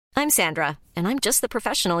I'm Sandra, and I'm just the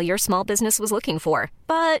professional your small business was looking for.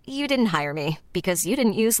 But you didn't hire me because you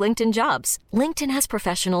didn't use LinkedIn Jobs. LinkedIn has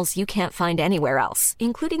professionals you can't find anywhere else,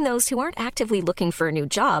 including those who aren't actively looking for a new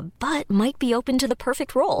job, but might be open to the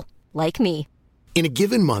perfect role, like me. In a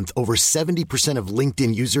given month, over 70% of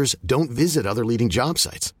LinkedIn users don't visit other leading job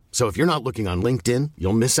sites. So if you're not looking on LinkedIn,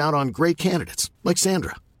 you'll miss out on great candidates like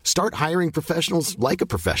Sandra. Start hiring professionals like a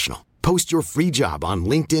professional. Post your free job on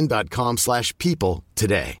linkedin.com/people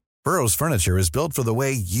today. Burrow's furniture is built for the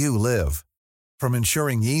way you live. From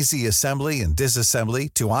ensuring easy assembly and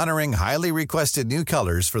disassembly to honoring highly requested new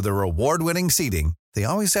colors for their award-winning seating, they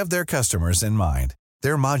always have their customers in mind.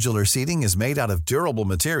 Their modular seating is made out of durable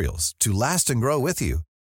materials to last and grow with you.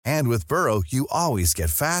 And with Burrow, you always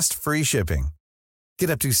get fast, free shipping.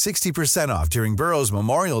 Get up to 60% off during Burrow's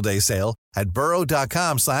Memorial Day sale at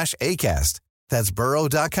burrow.com/ACAST. That's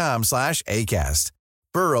burrow.com/ACAST.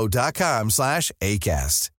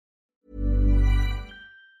 burrow.com/ACAST.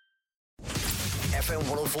 FM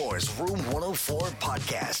 104's Room 104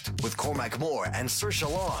 podcast with Cormac Moore and Saoirse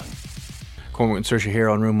Long. Cormac and Saoirse here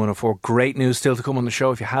on Room 104. Great news still to come on the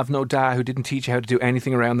show. If you have no dad who didn't teach you how to do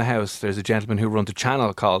anything around the house, there's a gentleman who runs a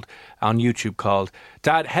channel on YouTube called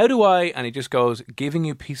Dad, How Do I? And he just goes giving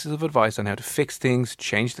you pieces of advice on how to fix things,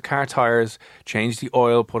 change the car tyres, change the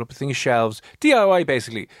oil, put up a thing of shelves. DIY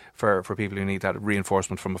basically for people who need that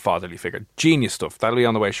reinforcement from a fatherly figure. Genius stuff. That'll be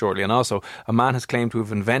on the way shortly. And also, a man has claimed to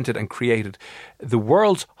have invented and created the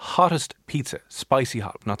world's hottest pizza. Spicy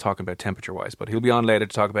hot. I'm not talking about temperature-wise, but he'll be on later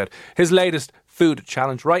to talk about his latest food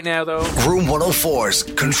challenge. Right now, though, Room 104's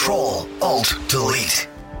Control, Alt, Delete.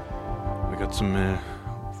 We got some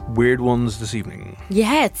weird ones this evening.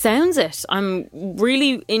 Yeah, it sounds it. I'm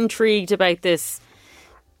really intrigued about this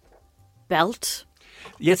belt.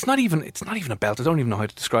 Yeah, it's not even a belt. I don't even know how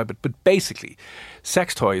to describe it. But basically,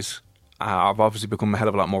 sex toys have obviously become a hell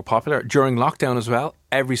of a lot more popular. During lockdown as well,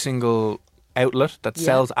 every single outlet that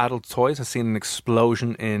sells adult toys has seen an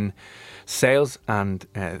explosion in sales and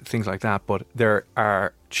things like that. But there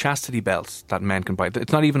are chastity belts that men can buy.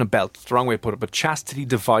 It's not even a belt, it's the wrong way to put it, but chastity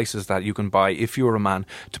devices that you can buy if you're a man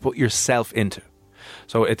to put yourself into.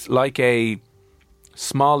 So it's like a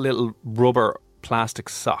small little rubber plastic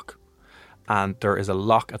sock, and there is a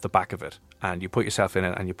lock at the back of it, and you put yourself in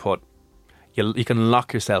it and you can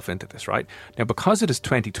lock yourself into this, right? Now, because it is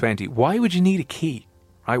 2020, why would you need a key?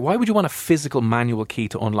 Right? Why would you want a physical manual key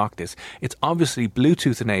to unlock this? It's obviously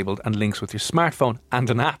Bluetooth enabled and links with your smartphone and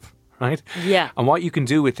an app, right? Yeah. And what you can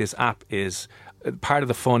do with this app is, part of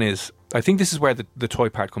the fun is, I think this is where the toy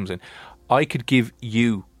part comes in. I could give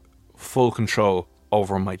you full control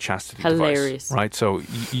over my chastity Hilarious. device, right? So,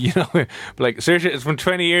 you know, like, seriously, it's been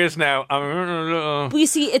 20 years now. But you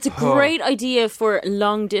see, it's a great idea for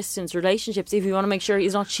long distance relationships if you want to make sure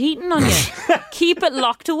he's not cheating on you. Keep it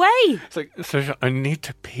locked away. It's like, Saoirse, I need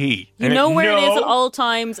to pee. You know where it is at all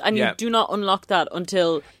times, and you do not unlock that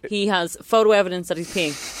until he has photo evidence that he's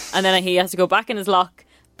peeing. And then he has to go back in his lock,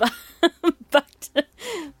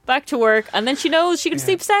 back to work, and then she knows she can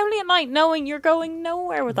sleep soundly at night knowing you're going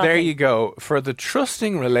nowhere with that There thing. you go. For the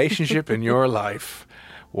trusting relationship in your life.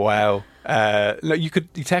 Wow. You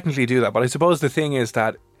could technically do that, but I suppose the thing is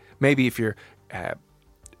that maybe if you're a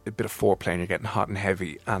bit of foreplay and you're getting hot and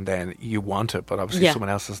heavy and then you want it, but obviously someone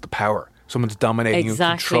else has the power. Someone's dominating you,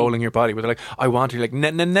 controlling your body. But they're like, I want it. You're like,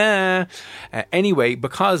 nah. Anyway,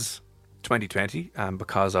 because 2020, and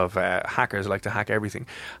because of hackers like to hack everything,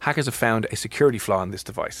 hackers have found a security flaw in this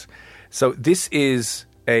device. So this is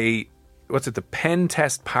the pen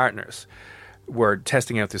test partners were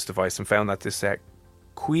testing out this device and found that this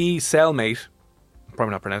QE Cellmate,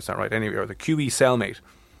 probably not pronounced that right anyway, or the QE Cellmate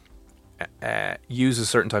uses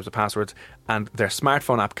certain types of passwords, and their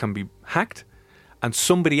smartphone app can be hacked, and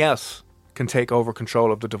somebody else can take over control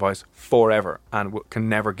of the device forever and can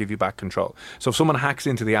never give you back control. So if someone hacks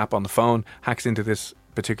into the app on the phone, hacks into this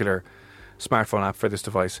particular smartphone app for this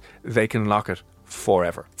device, they can lock it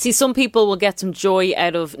forever. See, some people will get some joy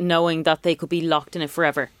out of knowing that they could be locked in it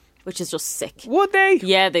forever, which is just sick. Would they?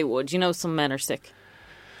 Yeah, they would. You know, some men are sick.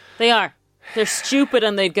 They are. They're stupid,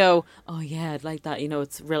 and they'd go, oh yeah, I'd like that. You know,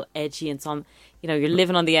 it's real edgy and some, you know, you're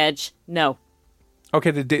living on the edge. No.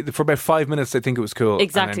 Okay, for about 5 minutes they think it was cool.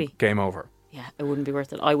 Exactly. And then game over. Yeah, it wouldn't be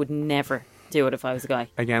worth it. I would never do it if I was a guy.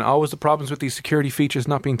 Again, always the problems with these security features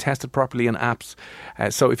not being tested properly in apps.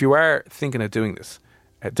 So if you are thinking of doing this,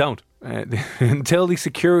 don't. Until the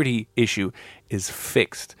security issue is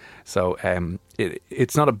fixed. So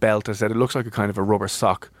it's not a belt. As I said, it looks like a kind of a rubber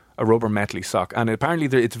sock, a rubber metally sock. And apparently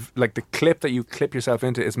it's like the clip that you clip yourself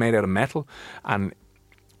into is made out of metal, and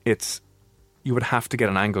you would have to get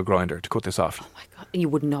an angle grinder to cut this off. Oh my God. You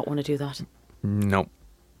would not want to do that. No.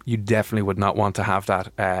 you definitely would not want to have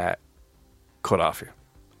that cut off you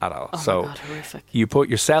at all. Oh so my God, horrific. you put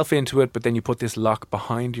yourself into it, but then you put this lock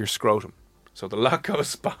behind your scrotum. So the lock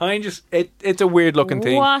goes behind you. It's a weird looking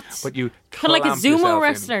thing. What? But you Kind of like a clamp yourself sumo in.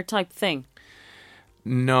 wrestler type thing.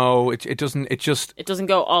 No, it doesn't. It just... It doesn't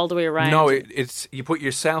go all the way around. No, it's you put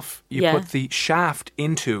yourself, you Yeah. put the shaft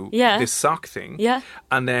into Yeah. this sock thing, Yeah.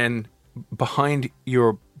 and then behind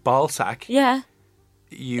your ball sack, Yeah.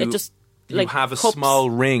 you It just, you like, have a cups. small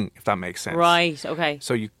ring, if that makes sense. Right, okay.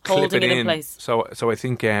 So you clip Holding it it in place. So I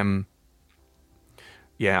think, yeah,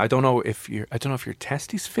 I don't know if your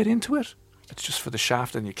testes fit into it. It's just for the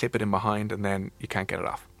shaft, and you clip it in behind, and then you can't get it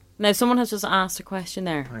off. Now, someone has just asked a question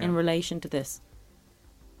there in relation to this.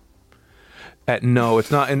 No,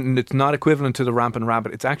 it's not. And it's not equivalent to the rampant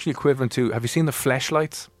rabbit. It's actually equivalent to. Have you seen the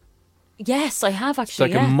fleshlights? Yes, I have It's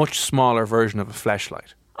actually. like a much smaller version of a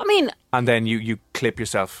fleshlight, I mean, and then you clip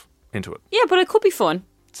yourself into it. yeah, but it could be fun.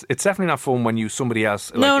 It's definitely not fun when somebody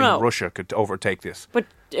else, like No. in Russia, could overtake this. But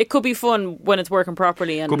it could be fun when it's working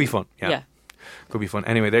properly. And Could be fun. Yeah. Could be fun.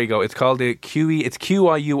 Anyway, there you go. It's called the QE. It's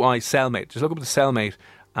QIUI Cellmate. Just look up the Cellmate,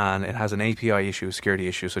 and it has an API issue, a security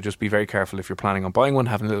issue. So just be very careful if you're planning on buying one,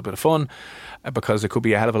 having a little bit of fun, because it could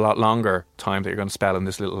be a hell of a lot longer time that you're going to spend in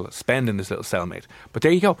this little Cellmate. But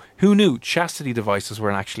there you go. Who knew chastity devices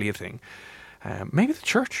were actually a thing? Maybe the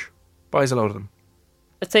church buys a load of them,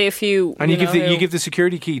 I'd say a few. and you give the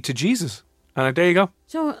security key to Jesus, and there you go.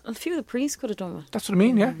 So a few of the priests could have done it. That's what I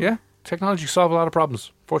mean. Yeah. Technology solve a lot of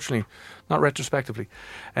problems. Fortunately, not retrospectively.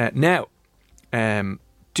 Now, I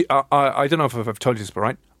don't know if I've told you this, but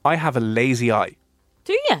right, I have a lazy eye.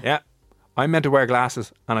 Do you? Yeah, I'm meant to wear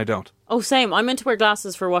glasses, and I don't. Oh, same. I'm meant to wear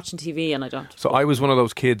glasses for watching TV, and I don't. So I was one of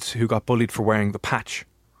those kids who got bullied for wearing the patch.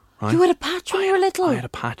 Right? You had a patch when you were little. I had a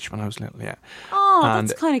patch when I was little. Yeah. Oh, And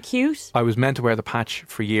that's kind of cute. I was meant to wear the patch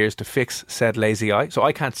for years to fix said lazy eye, so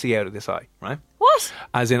I can't see out of this eye, right? What?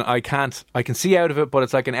 As in, I can see out of it, but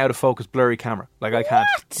it's like an out of focus, blurry camera. Like I can't.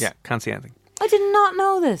 What? Yeah, can't see anything. I did not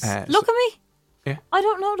know this. Look at me. Yeah. I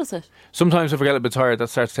don't notice it. Sometimes if I get a little bit tired, that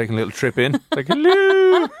starts taking a little trip in. Like,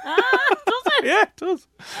 hello. Does it? Yeah, it does.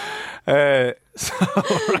 Right.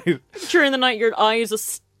 During the night, your eyes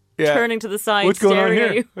are turning to the side, What's going on staring here?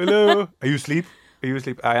 at you. Hello. Are you asleep?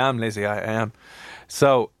 I am lazy. I am.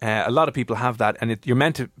 So a lot of people have that, and you're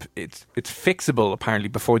meant to. It's fixable apparently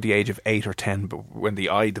before the age of 8 or 10, but when the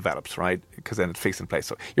eye develops, right? Because then it's fixed in place.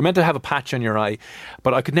 So you're meant to have a patch on your eye,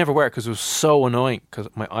 but I could never wear it because it was so annoying. Because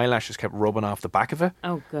my eyelashes kept rubbing off the back of it.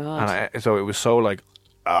 Oh God! And so it was so like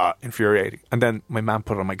infuriating. And then my mum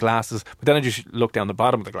put on my glasses, but then I just look down the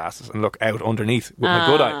bottom of the glasses and look out underneath with my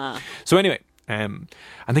good eye. So anyway, and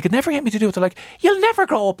they could never get me to do it. They're like, "You'll never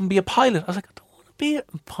grow up and be a pilot." I was like, "I don't want to be a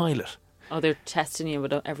pilot." Oh, they're testing you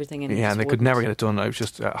with everything in it. Yeah, and they could never get it done. I was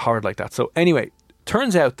just hard like that. So anyway,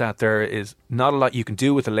 turns out that there is not a lot you can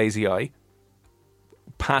do with a lazy eye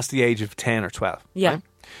past the age of 10 or 12. Yeah. Right?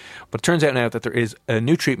 But it turns out now that there is a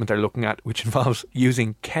new treatment they're looking at which involves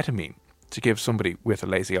using ketamine to give somebody with a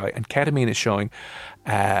lazy eye. And ketamine is showing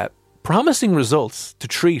promising results to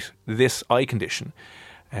treat this eye condition.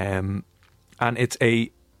 And it's a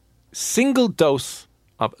single dose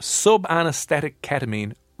of sub-anesthetic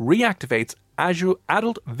ketamine reactivates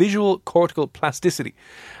adult visual cortical plasticity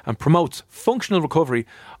and promotes functional recovery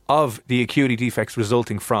of the acuity defects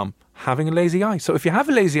resulting from having a lazy eye. So if you have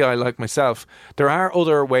a lazy eye like myself, there are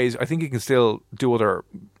other ways. I think you can still do other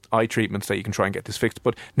eye treatments that you can try and get this fixed.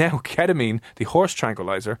 But now ketamine, the horse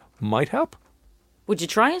tranquilizer, might help. Would you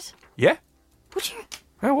try it? Yeah. Would you?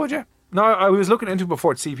 Yeah, would you? No, I was looking into it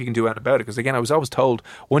before to see if you can do anything about it. Because again, I was always told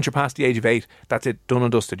once you're past the age of 8, that's it, done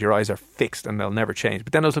and dusted. Your eyes are fixed and they'll never change.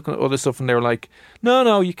 But then I was looking at other stuff and they were like,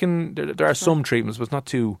 no, you can. There are some treatments, but it's not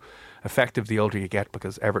too effective the older you get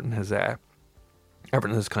because everything has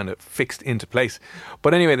kind of fixed into place.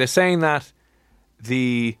 But anyway, they're saying that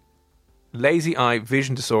the lazy eye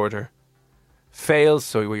vision disorder fails,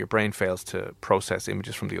 so where your brain fails to process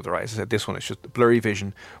images from the other eye. As I said, this one is just blurry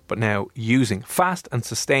vision, but now using fast and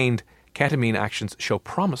sustained ketamine actions show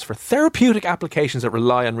promise for therapeutic applications that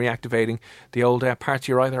rely on reactivating the old parts of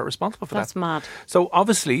your eye that are responsible for That's that. mad. So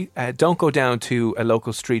obviously, don't go down to a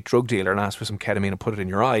local street drug dealer and ask for some ketamine and put it in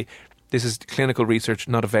your eye. This is clinical research,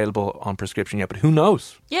 not available on prescription yet, but who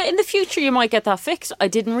knows? Yeah, in the future you might get that fixed. I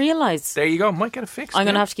didn't realise. There you go, might get it fixed. I'm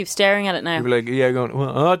going to have to keep staring at it now. You'll be like, yeah, going,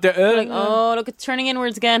 Like, oh, look, it's turning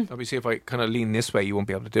inwards again. Obviously, if I kind of lean this way, you won't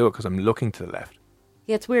be able to do it because I'm looking to the left.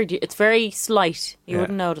 Yeah, it's weird. It's very slight. You Yeah.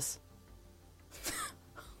 wouldn't notice.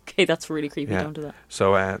 Okay, that's really creepy. Yeah. Don't do that.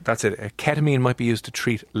 So that's it. Ketamine might be used to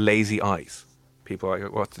treat lazy eyes. People,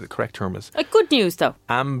 what the correct term is? Good news, though.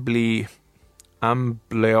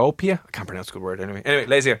 amblyopia. I can't pronounce a good word anyway. Anyway,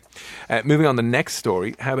 lazier. Moving on, the next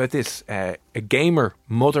story. How about this? A gamer,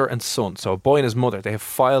 mother and son, so a boy and his mother, they have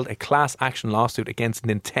filed a class action lawsuit against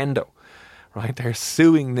Nintendo. Right? They're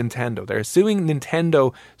suing Nintendo. They're suing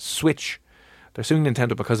Nintendo Switch. They're suing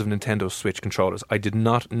Nintendo because of Nintendo Switch controllers. I did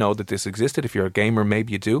not know that this existed. If you're a gamer,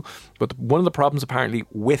 maybe you do. But one of the problems apparently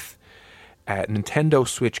with Nintendo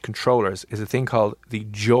Switch controllers is a thing called the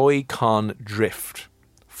Joy-Con drift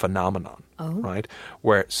phenomenon. Right?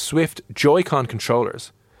 Where Swift Joy-Con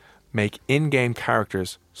controllers make in-game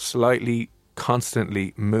characters slightly,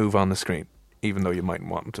 constantly move on the screen, even though you mightn't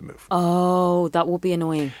want them to move. Oh, that would be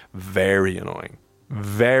annoying. Very annoying.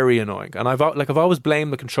 Very annoying. And I've always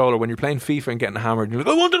blamed the controller when you're playing FIFA and getting hammered and you're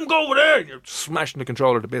like, I want them to go over there. And you're smashing the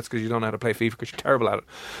controller to bits because you don't know how to play FIFA because you're terrible at it.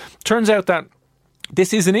 Turns out that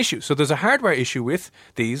this is an issue. So there's a hardware issue with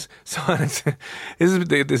these. So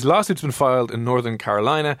this lawsuit's been filed in Northern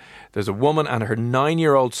Carolina. There's a woman and her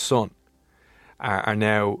 9-year-old son are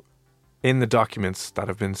now in the documents that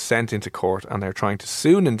have been sent into court, and they're trying to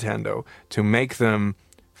sue Nintendo to make them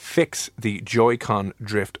fix the Joy-Con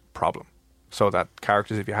drift problem so that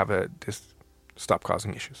characters, if you have this, stop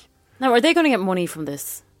causing issues. Now, are they going to get money from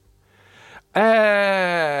this?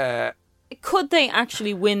 Could they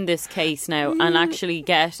actually win this case now and actually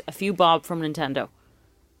get a few bob from Nintendo?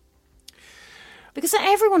 Because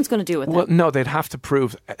everyone's going to do it then. Well, no, they'd have to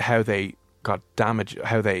prove how they got damaged,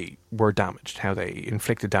 how they were damaged, how they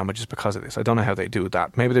inflicted damages because of this. I don't know how they do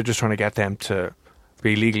that. Maybe they're just trying to get them to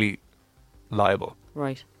be legally liable.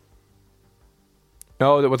 Right.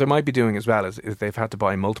 No, what they might be doing as well is they've had to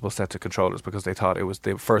buy multiple sets of controllers because they thought it was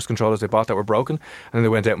the first controllers they bought that were broken, and then they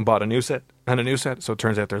went out and bought a new set and a new set. So it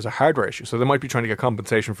turns out there's a hardware issue. So they might be trying to get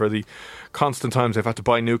compensation for the constant times they've had to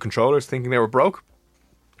buy new controllers thinking they were broke.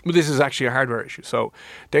 But this is actually a hardware issue. So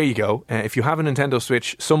there you go. If you have a Nintendo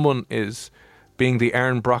Switch, someone is being the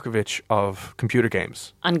Aaron Brockovich of computer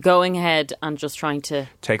games. And going ahead and just trying to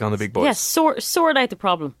take on the big boys. Yes, sort out the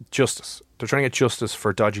problem. Justice. They're trying to get justice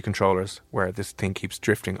for dodgy controllers where this thing keeps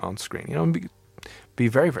drifting on screen. You know, be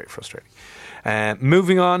very, very frustrating.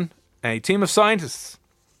 Moving on, a team of scientists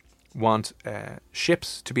want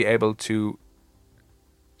ships to be able to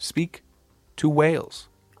speak to whales.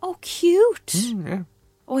 Oh, cute. Yeah.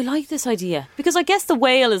 Oh, I like this idea. Because I guess the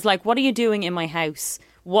whale is like, what are you doing in my house?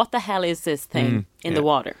 What the hell is this thing in the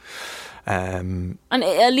water? And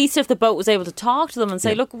at least if the boat was able to talk to them and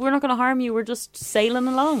say, look, we're not going to harm you, we're just sailing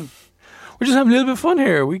along. We're just having a little bit of fun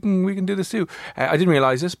here. We can do this too. I didn't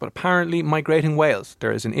realise this, but apparently migrating whales.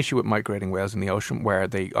 There is an issue with migrating whales in the ocean where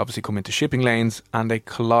they obviously come into shipping lanes and they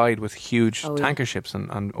collide with huge tanker ships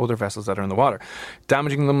and other vessels that are in the water,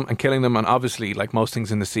 damaging them and killing them. And obviously, like most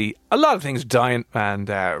things in the sea, a lot of things die and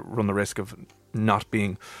run the risk of not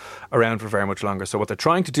being around for very much longer. So what they're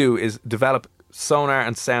trying to do is develop sonar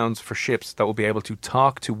and sounds for ships that will be able to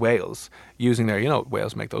talk to whales using their,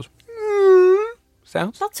 whales make those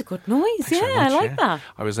sounds. That's a good noise. Thanks so much, I like that.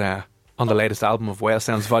 I was on the latest album of Whale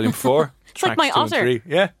Sounds Volume 4. It's like my otter.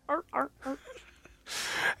 Yeah.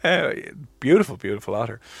 Beautiful, beautiful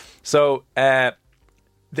otter. So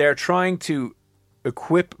they're trying to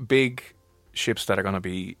equip big ships that are going to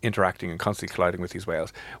be interacting and constantly colliding with these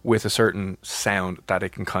whales with a certain sound that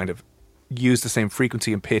it can kind of use the same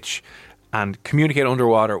frequency and pitch and communicate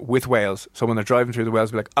underwater with whales. So when they're driving through, the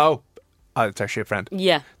whales will be like, oh, it's our ship friend.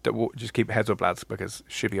 Yeah. Just keep heads up, lads, because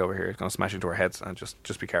shippy over here is going to smash into our heads, and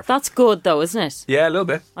just be careful. That's good, though, isn't it? Yeah, a little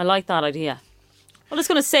bit. I like that idea. Well, it's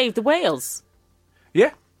going to save the whales.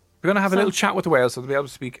 Yeah. We're going to have a little chat with the whales, so they'll be able to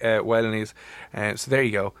speak Whalenese. So there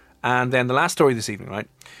you go. And then the last story this evening, right?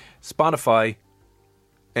 Spotify.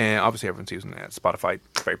 Obviously, everyone's using Spotify.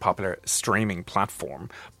 It's a very popular streaming platform.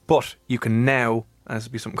 But you can now, this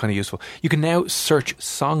would be something kind of useful, you can now search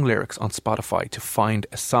song lyrics on Spotify to find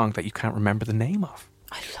a song that you can't remember the name of.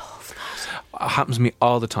 I love that. It happens to me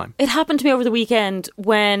all the time. It happened to me over the weekend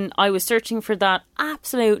when I was searching for that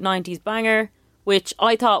absolute 90s banger, which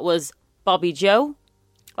I thought was Bobby Joe.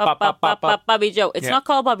 Bobby Joe. It's not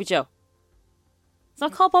called Bobby Joe. It's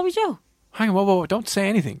not called Bobby Joe. Hang on, whoa, don't say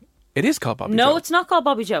anything. It is called Bobby Joe. No, it's not called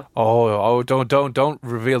Bobby Joe. Oh, don't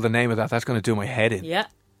reveal the name of that. That's going to do my head in. Yeah.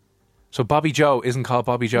 So Bobby Joe isn't called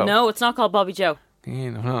Bobby Joe? No, it's not called Bobby Joe.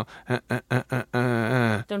 No.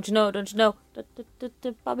 Don't you know?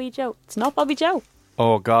 Bobby Joe. It's not Bobby Joe.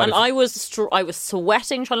 Oh, God. And I was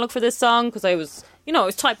sweating trying to look for this song because I was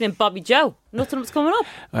typing in Bobby Joe. Nothing was coming up.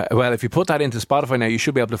 Well, if you put that into Spotify now, you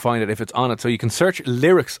should be able to find it if it's on it. So you can search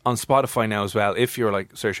lyrics on Spotify now as well if you're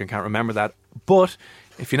like searching, can't remember that. But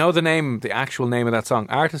if you know the actual name of that song,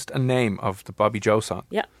 artist and name of the Bobby Joe song.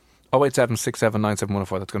 Yeah. 087 679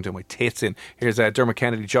 7104. That's going to do my tits in. Here's Dermot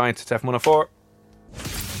Kennedy, Giant, it's F104.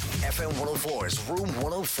 FM 104's Room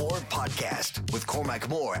 104 podcast with Cormac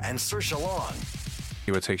Moore and Saoirse Long.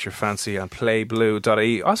 What takes your fancy on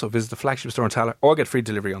playblue.ie. Also visit the flagship store in Tallaght or get free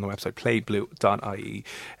delivery on the website playblue.ie.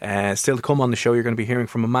 Still to come on the show, you're going to be hearing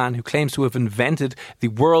from a man who claims to have invented the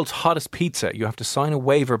world's hottest pizza. You have to sign a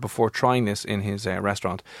waiver before trying this in his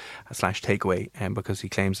restaurant / takeaway because he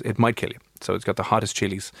claims it might kill you. So it's got the hottest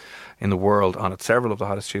chilies in the world on it, several of the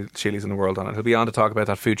hottest chilies in the world on it. He'll be on to talk about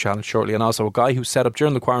that food challenge shortly. And also a guy who set up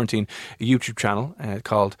during the quarantine a YouTube channel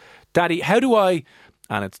called Daddy, How Do I...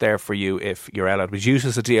 And it's there for you if you're out. It was used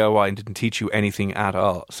as a DIY and didn't teach you anything at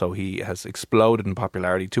all. So he has exploded in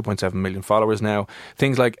popularity, 2.7 million followers now.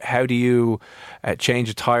 Things like how do you change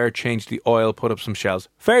a tyre, change the oil, put up some shelves.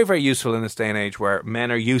 Very, very useful in this day and age where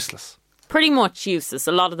men are useless. Pretty much useless.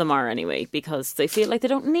 A lot of them are anyway, because they feel like they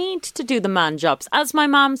don't need to do the man jobs. As my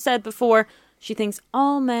mum said before, she thinks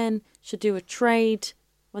all men should do a trade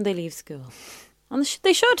when they leave school. And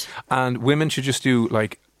they should. And women should just do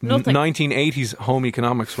like... Nothing. 1980s home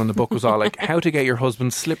economics when the book was all like how to get your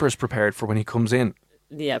husband's slippers prepared for when he comes in.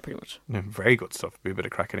 Yeah, pretty much. Yeah, very good stuff. Be a bit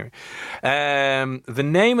of crack anyway. The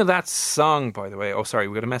name of that song, by the way,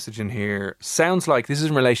 we got a message in here. Sounds like, this is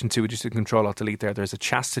in relation to, we just did Control-Alt-Delete there, there's a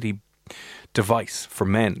chastity device for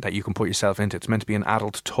men that you can put yourself into. It's meant to be an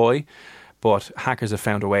adult toy, but hackers have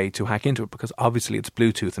found a way to hack into it because obviously it's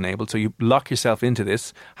Bluetooth enabled. So you lock yourself into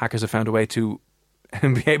this. Hackers have found a way to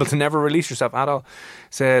and be able to never release yourself at all.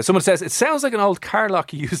 So someone says, it sounds like an old car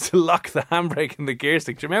lock you used to lock the handbrake and the gear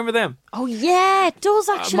stick. Do you remember them? Oh yeah, it does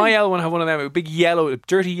actually. My L one had one of them, a big yellow,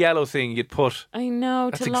 dirty yellow thing you'd put. I know.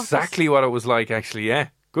 That's exactly what it was like actually, yeah.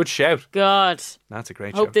 Good shout. God. That's a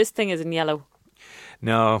great shout. Hope this thing is in yellow.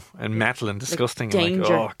 No, and metal and disgusting. Danger.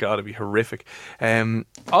 And oh God, it'd be horrific.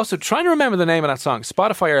 Also, trying to remember the name of that song.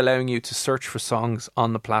 Spotify are allowing you to search for songs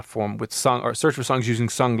on the platform with or search for songs using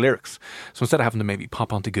song lyrics. So instead of having to maybe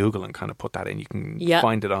pop onto Google and kind of put that in, you can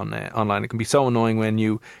find it on online. It can be so annoying when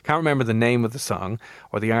you can't remember the name of the song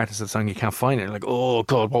or the artist of the song. You can't find it. You're like, oh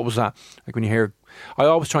God, what was that? Like when you hear. I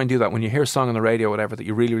always try and do that when you hear a song on the radio or whatever that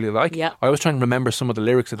you really, really like. I always try and remember some of the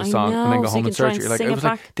lyrics of the song and then go home and search it. You're like, it was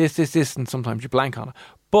like this, and sometimes you blank on it.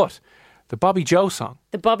 But the Bobby Joe song.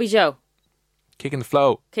 The Bobby Joe. Kick in the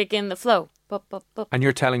Flow. Kick in the Flow. Bup, bup, bup. And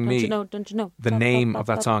you're telling me don't you know, the name of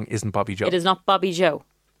that song isn't Bobby Joe. It is not Bobby Joe.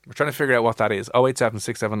 We're trying to figure out what that is.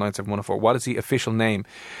 08767971004. What is the official name?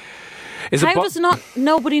 How does not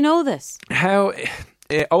nobody know this? How...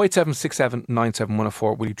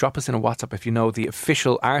 08767971004. Will you drop us in a WhatsApp if you know the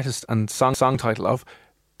official artist and song title of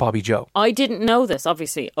Bobby Joe? I didn't know this,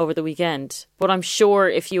 obviously, over the weekend. But I'm sure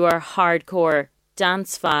if you are a hardcore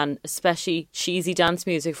dance fan, especially cheesy dance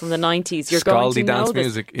music from the 90s, you're going to know dance this.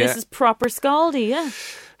 Music, yeah. This is proper Scaldy, yeah.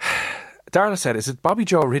 Darla said, is it Bobby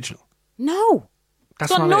Joe original? No.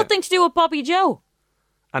 That's it's got nothing to do with Bobby Joe.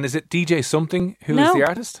 And is it DJ something? Who is the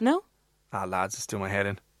artist? No. Ah, lads, it's doing my head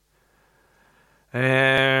in.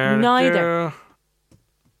 Neither.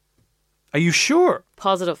 Are you sure?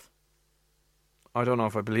 Positive. I don't know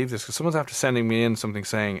if I believe this because someone's after sending me in something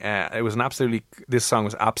saying this song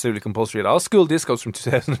was absolutely compulsory at all school discos from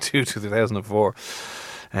 2002 to 2004.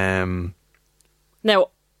 Now,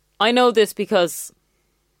 I know this because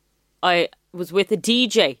I was with a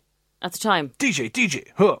DJ at the time. DJ,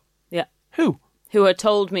 huh? Yeah. Who had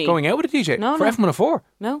told me going out with a DJ for F104?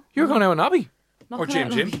 No, you're going out with Nobby. Or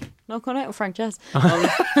Jim. Not going out with Frank Jazz. I'm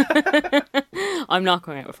not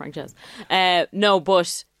going out with Frank Jazz. No,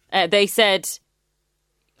 but they said,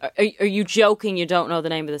 are you joking you don't know the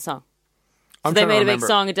name of the song? So they made a big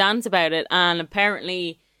song and dance about it, and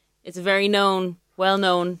apparently it's a very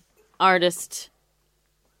well-known artist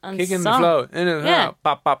and Kicking the Flow. Yeah.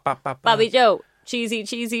 Bobby Joe. Cheesy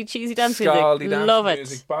dance music. Love it.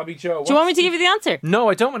 Music. Bobby Joe. Do you want me to give you the answer? No,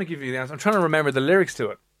 I don't want to give you the answer. I'm trying to remember the lyrics to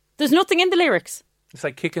it. There's nothing in the lyrics. It's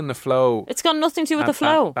like Kicking the Flow. It's got nothing to do with the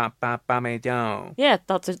flow. Yeah,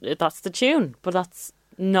 that's the tune, but that's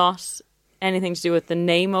not anything to do with the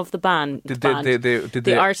name of the band, did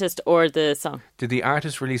the artist or the song. Did the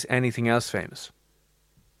artist release anything else famous?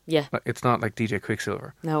 Yeah. It's not like DJ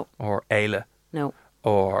Quicksilver. No. Or Ayla. No.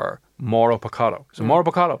 Or Mauro Picotto. So Mauro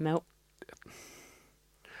Picotto? No.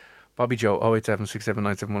 Bobby Joe,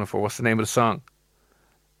 08767971004. What's the name of the song?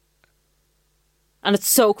 And it's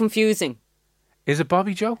so confusing. Is it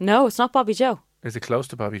Bobby Joe? No, it's not Bobby Joe. Is it close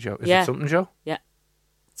to Bobby Joe? Is it Something Joe? Yeah.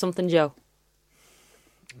 Something Joe.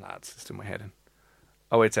 Lads, it's in my head in.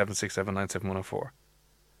 08767971004.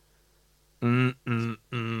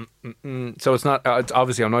 So it's not, it's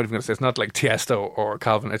obviously, I'm not even going to say it's not like Tiesto or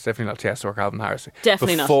Calvin. It's definitely not Tiesto or Calvin Harris.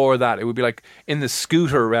 Definitely not. Before that, it would be like in the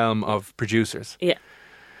Scooter realm of producers. Yeah.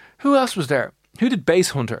 Who else was there? Who did Bass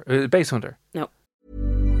Hunter? No.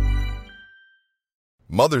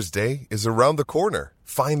 Mother's Day is around the corner.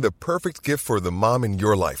 Find the perfect gift for the mom in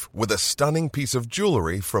your life with a stunning piece of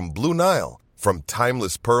jewelry from Blue Nile. From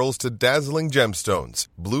timeless pearls to dazzling gemstones,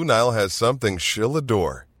 Blue Nile has something she'll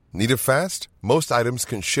adore. Need it fast? Most items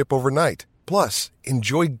can ship overnight. Plus,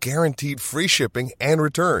 enjoy guaranteed free shipping and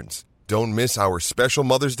returns. Don't miss our special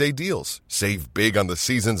Mother's Day deals. Save big on the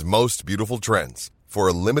season's most beautiful trends. For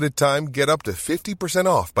a limited time, get up to 50%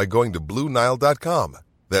 off by going to BlueNile.com.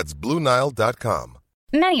 That's BlueNile.com.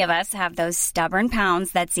 Many of us have those stubborn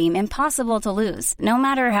pounds that seem impossible to lose, no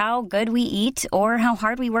matter how good we eat or how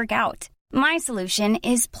hard we work out. My solution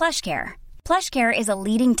is PlushCare. PlushCare is a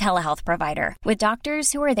leading telehealth provider with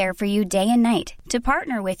doctors who are there for you day and night to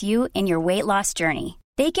partner with you in your weight loss journey.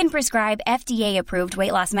 They can prescribe FDA-approved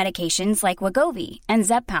weight loss medications like Wegovy and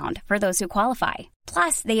Zepbound for those who qualify.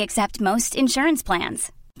 Plus, they accept most insurance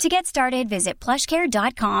plans. To get started, visit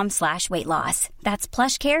plushcare.com/weightloss. That's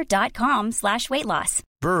plushcare.com/weightloss.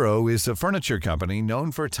 Burrow is a furniture company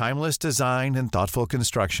known for timeless design and thoughtful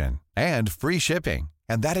construction and free shipping,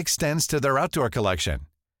 and that extends to their outdoor collection.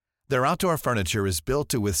 Their outdoor furniture is built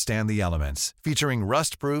to withstand the elements, featuring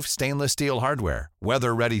rust-proof stainless steel hardware,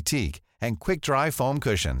 weather-ready teak, and quick-dry foam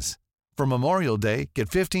cushions. For Memorial Day, get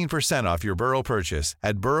 15% off your Burrow purchase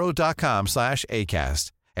at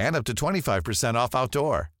burrow.com/ACAST and up to 25% off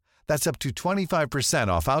outdoor. That's up to 25%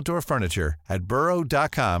 off outdoor furniture at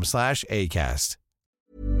burrow.com/ACAST.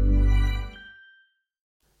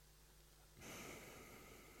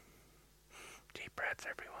 Deep breaths,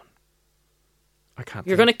 everyone. I can't.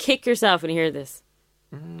 You're going to kick yourself when you hear this.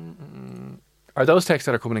 Are those texts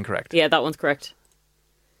that are coming in correct? Yeah, that one's correct.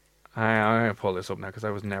 I'm going to pull this up now because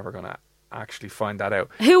I was never going to actually find that out.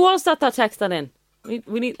 Who was that texted that in? We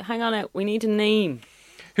need. Hang on out. We need a name.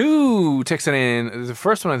 Who texted in? The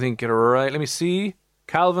first one I think get it right. Let me see.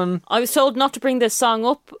 Calvin. I was told not to bring this song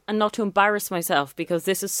up and not to embarrass myself because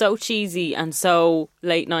this is so cheesy and so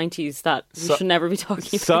late 90s that we should never be talking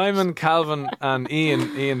about. Simon, Calvin, and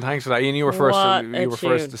Ian. Ian, thanks for that. Ian, you were first. You were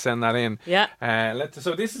first to send that in. Yeah.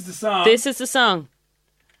 So this is the song. This is the song.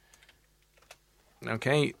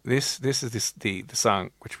 Okay. This is the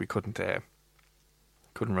song which we couldn't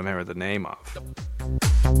remember the name of.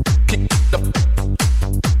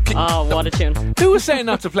 Oh, what a tune. Who was saying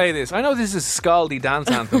not to play this? I know this is a scaldy dance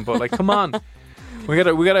anthem, but like, come on. We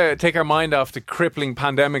gotta take our mind off the crippling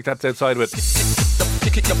pandemic that's outside with.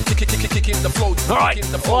 Alright.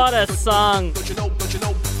 What a song.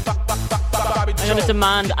 I'm gonna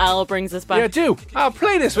demand Al brings us back. Yeah, do. I'll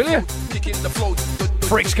play this, will you?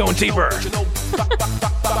 Freaks going deeper.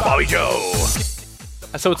 Bobby Joe.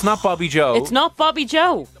 So it's not Bobby Joe. It's not Bobby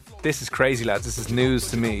Joe. This is crazy, lads. This is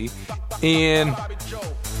news to me. Ian.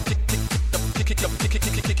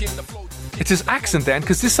 It's his accent then,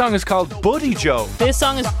 because this song is called Buddy Joe. This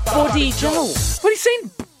song is Buddy Joe. What are you saying,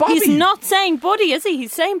 Bobby? He's not saying Buddy, is he?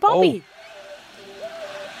 He's saying Bobby.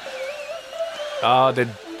 Oh, they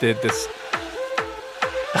did this.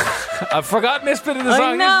 I've forgotten this bit of the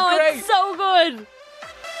song. I know, this is great. it's so good.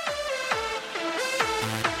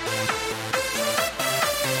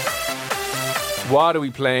 What are we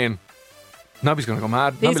playing? Nobody's going to go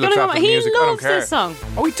mad. He's going to go mad. He music. loves this song.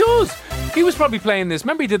 Oh, he does. He was probably playing this.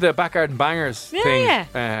 Remember he did the Back Garden Bangers thing?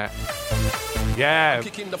 Yeah. Yeah.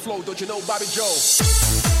 Kicking the flow, don't you know Bobby Joe?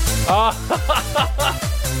 Oh.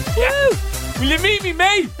 Yeah. Will you meet me,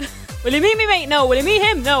 mate? Will you meet me, mate? No. Will you meet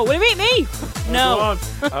him? No. Will you meet me? No.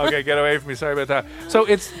 Okay, get away from me. Sorry about that. So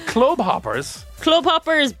it's Club Hoppers. Club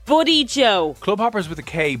Hoppers, Buddy Joe. Club Hoppers with a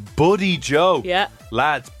K, Buddy Joe. Yeah.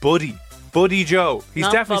 Lads, Buddy Joe. He's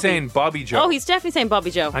Not definitely Bobby. saying Bobby Joe. Oh, he's definitely saying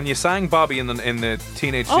Bobby Joe. And you sang Bobby in the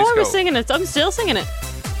Teenage Disco. Oh, I was singing it. I'm still singing it.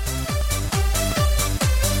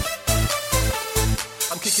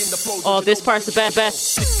 I'm kicking the flow. Oh, this part's the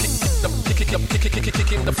best.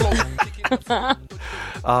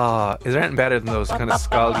 Is there anything better than those kind of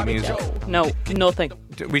scaldy music? No, nothing.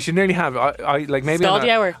 We should nearly have I like maybe Scaldy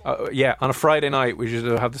hour. On a Friday night we should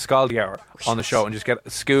have the Scaldy hour on the show and just get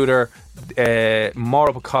Scooter,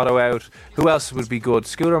 Mauro Picotto out. Who else would be good?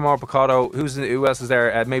 Scooter, Mauro Picotto. Who else is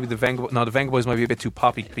there? Maybe the Venga. No, the Venga Boys might be a bit too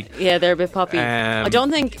poppy. Yeah, they're a bit poppy. I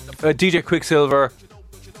don't think DJ Quicksilver.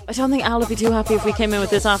 I don't think Al would be too happy if we came in with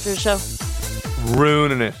this after the show.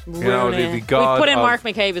 Ruining it. You know, the god. We put in of, Mark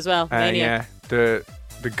McCabe as well. Yeah, the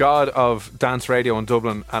god of dance radio in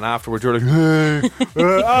Dublin, and afterwards you're like, hey,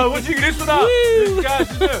 what you get this for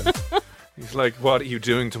that? He's like, what are you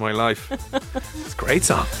doing to my life? It's a great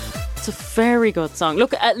song. It's a very good song.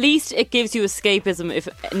 Look, at least it gives you escapism, if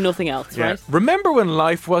nothing else, right? Remember when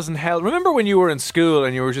life wasn't hell? Remember when you were in school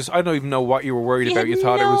and you were just, I don't even know what you were worried about. You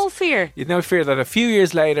thought it was fear. You had no fear that a few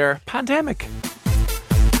years later, pandemic.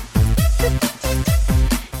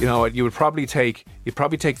 you know what, you'd probably take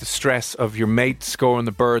the stress of your mate scoring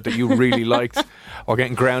the bird that you really liked, or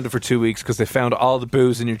getting grounded for 2 weeks because they found all the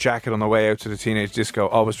booze in your jacket on the way out to the teenage disco.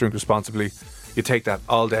 Always drink responsibly. You take that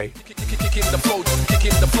all day.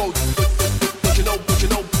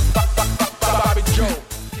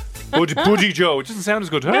 Buddy Joe. It doesn't sound as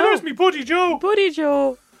good. No. There's me, Buddy Joe. Buddy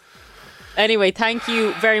Joe. Anyway, thank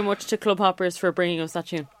you very much to Club Hoppers for bringing us that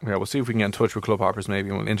tune. Yeah, we'll see if we can get in touch with Club Hoppers maybe,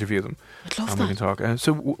 and we'll interview them. I'd love and that. we can talk.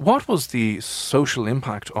 So what was the social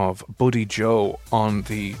impact of Buddy Joe on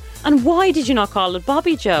the... And why did you not call it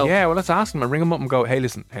Bobby Joe? Yeah, well, let's ask him and ring him up and go, hey,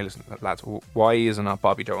 listen, lads, why is it not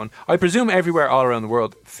Bobby Joe? And I presume everywhere all around the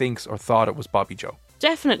world thinks or thought it was Bobby Joe.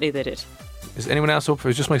 Definitely they did. Is anyone else up for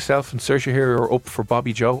it? It's just myself and Saoirse here who are up for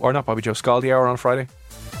Bobby Joe. Or not Bobby Joe, Scaldy Hour on Friday.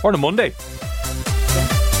 Or on a Monday.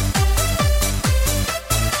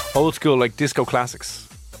 Old school, like disco classics.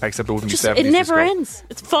 Except it wouldn't be 70s. It never disco. ends.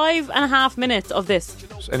 It's 5.5 minutes of this.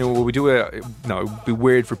 So anyway, will we do it would be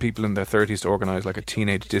weird for people in their 30s to organise like a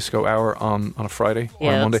teenage disco hour on a Friday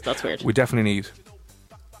or a Monday. That's weird. We definitely need...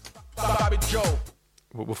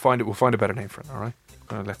 We'll find a better name for it, alright? I'm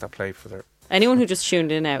going to let that play for their... Anyone who just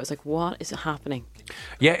tuned in now was like, what is happening?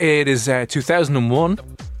 Yeah, it is 2001.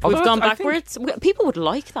 We've gone backwards. People would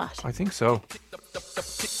like that. I think so.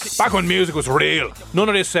 Back when music was real. None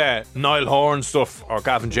of this Niall Horan stuff or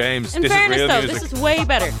Gavin James. In this fairness, is real though, music. this is way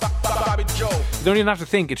better. You don't even have to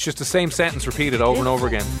think. It's just the same sentence repeated over and over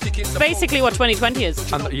again. It's basically what 2020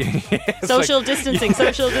 is. And, it's social like, distancing,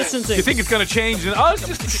 social distancing. You think it's going to change? And, it's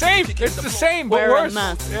just the same. It's the same, but Wear a worse.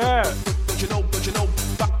 mask. Yeah.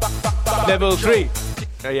 Level 3.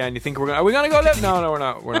 Yeah, and you think are we going to go level? No, we're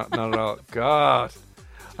not. We're not at all. God.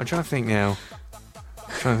 I'm trying to think now.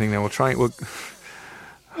 We'll try.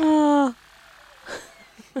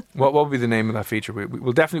 What would be the name of that feature?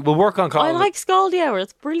 We'll definitely work on calling. I like Scaldy Hour.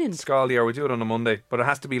 It's brilliant. Scaldy Hour. We do it on a Monday, but it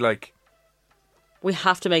has to be like. We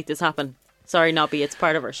have to make this happen. Sorry, Nobby. It's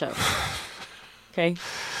part of our show. Okay.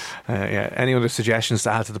 Yeah. Any other suggestions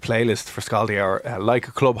to add to the playlist for Scaldy Hour? Like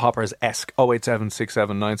a Club Hoppers-esque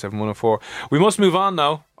 08767971004. We must move on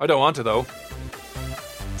now. I don't want to though.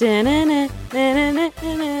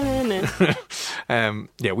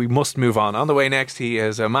 Yeah, we must move on. On the way next, he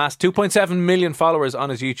has amassed 2.7 million followers on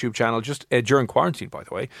his YouTube channel just during quarantine, by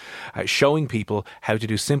the way, showing people how to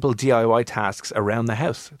do simple DIY tasks around the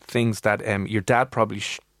house. Things that your dad probably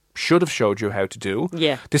should have showed you how to do.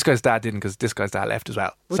 Yeah. This guy's dad didn't, because this guy's dad left as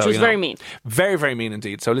well. Which was very mean. Very, very mean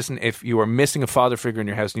indeed. So listen, if you are missing a father figure in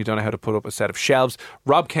your house and you don't know how to put up a set of shelves,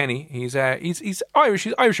 Rob Kenny, he's Irish, he's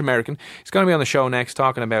Irish-American. He's going to be on the show next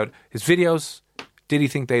talking about his videos. Did he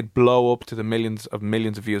think they'd blow up to the millions of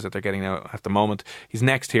views that they're getting now at the moment? He's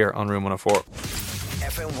next here on Room 104.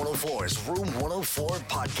 FM 104's Room 104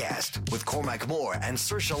 podcast with Cormac Moore and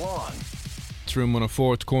Saoirse Long. It's Room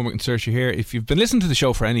 104. It's Cormac and Saoirse here. If you've been listening to the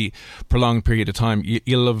show for any prolonged period of time, you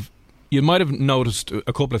might have noticed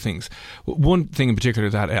a couple of things. One thing in particular,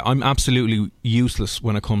 that I'm absolutely useless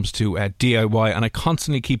when it comes to DIY, and I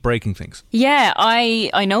constantly keep breaking things. Yeah,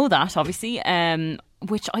 I know that, obviously,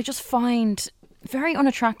 which I just find very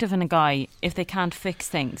unattractive in a guy if they can't fix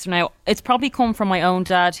things. Now, it's probably come from my own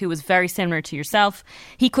dad, who was very similar to yourself.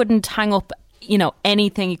 He couldn't hang up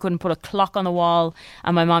anything. He couldn't put a clock on the wall,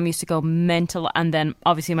 and my mom used to go mental. And then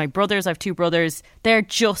obviously my brothers, I have 2 brothers, they're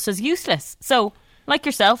just as useless. So like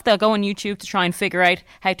yourself, they'll go on YouTube to try and figure out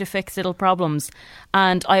how to fix little problems,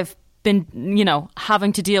 and I've been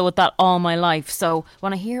having to deal with that all my life. So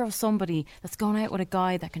when I hear of somebody that's going out with a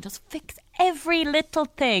guy that can just fix every little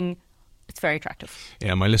thing, it's very attractive.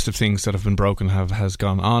 Yeah, my list of things that have been broken has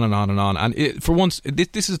gone on and on and on. And for once,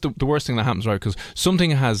 this is the worst thing that happens, right? Because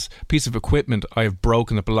something piece of equipment I have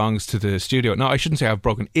broken that belongs to the studio. No, I shouldn't say I've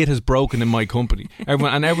broken. It has broken in my company.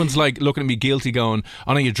 Everyone's like looking at me guilty, going,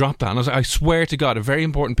 "Oh no, you dropped that." And I was like, I swear to God, a very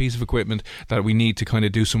important piece of equipment that we need to kind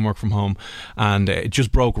of do some work from home, and it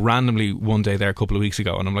just broke randomly one day there a couple of weeks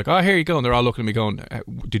ago. And I'm like, "Oh, here you go." And they're all looking at me, going,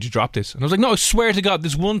 "Did you drop this?" And I was like, "No, I swear to God,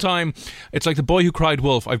 this one time, it's like the boy who cried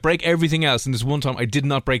wolf. I break everything else, and this one time I did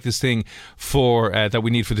not break this thing for that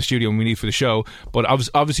we need for the studio and we need for the show." But I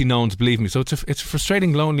was obviously no one to believe me, so it's a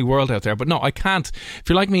frustrating, lonely world out there. But no, I can't. If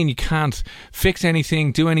you're like me and you can't fix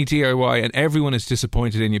anything, do any DIY, and everyone is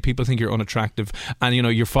disappointed in you, people think you're unattractive, and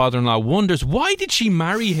your father-in-law wonders, why did she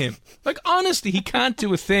marry him? Like, honestly, he can't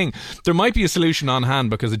do a thing. There might be a solution on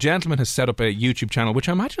hand, because a gentleman has set up a YouTube channel which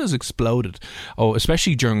I imagine has exploded,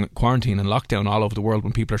 especially during quarantine and lockdown all over the world,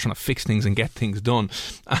 when people are trying to fix things and get things done.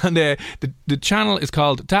 And The channel is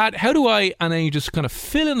called Dad, How Do I? And then you just kind of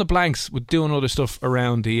fill in the blanks with doing other stuff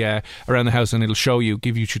around the house, and it'll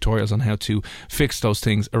give you tutorials on how to fix those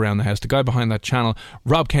things around the house. The guy behind that channel,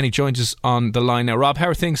 Rob Kenny, joins us on the line now. Rob, how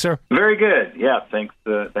are things, sir? Very good. Yeah, thanks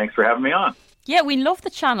for having me on. Yeah, we love the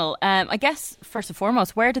channel. I guess first and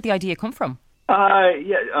foremost, where did the idea come from?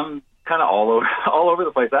 Kind of all over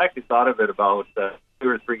the place. I actually thought of it about 2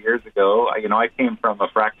 or 3 years ago. I came from a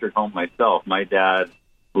fractured home myself. My dad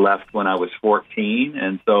left when I was 14,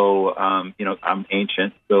 and so I'm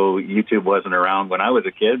ancient, so YouTube wasn't around when I was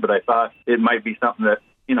a kid. But I thought it might be something that,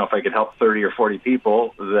 if I could help 30 or 40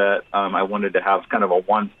 people, that I wanted to have kind of a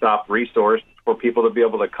one-stop resource for people to be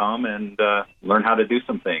able to come and learn how to do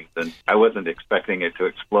some things. And I wasn't expecting it to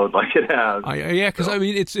explode like it has. Because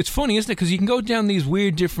it's funny, isn't it? Because you can go down these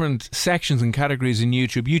weird different sections and categories in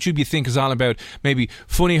YouTube. YouTube, you think, is all about maybe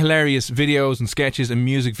funny, hilarious videos and sketches and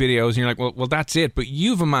music videos, and you're like, well, that's it. But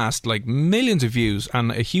you've amassed like millions of views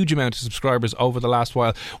and a huge amount of subscribers over the last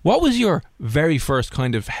while. What was your very first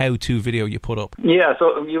kind of how-to video you put up? Yeah,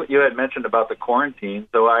 so you had mentioned about the quarantine.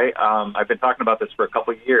 So I've been talking about this for a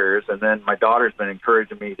couple of years, and then my daughter's been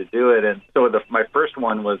encouraging me to do it. And so my first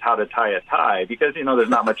one was how to tie a tie, because, there's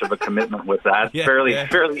not much of a commitment with that.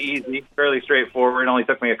 Fairly easy, fairly straightforward. It only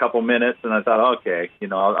took me a couple minutes, and I thought, okay,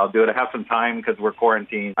 I'll do it. I have some time because we're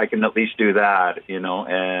quarantined. I can at least do that,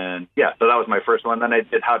 and yeah, so that was my first one. Then I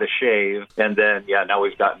did how to shave, and then, now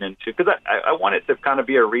we've gotten into, because I want it to kind of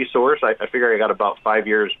be a resource. I figure I got about 5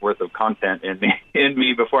 years worth of content in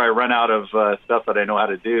me before I run out of stuff that I know how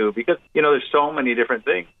to do, because, there's so many different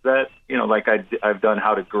things that, like I've done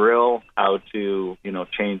how to grill, how to,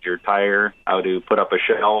 change your tire, how to put up a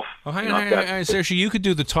shelf. Oh, hang on, Saoirse, you could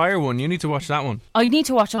do the tire one. You need to watch that one. I need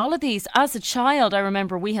to watch all of these. As a child, I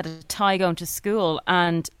remember we had a tie going to school,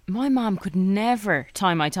 and my mom could never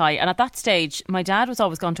tie my tie. And at that stage, my dad was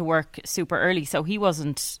always gone to work super early, so he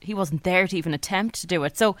wasn't there to even attempt to do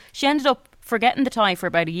it. So she ended up forgetting the tie for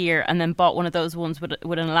about a year, and then bought one of those ones with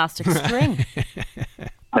an elastic string.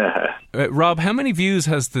 Rob, how many views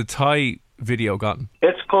has the tie video gotten?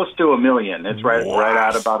 It's close to 1 million. It's right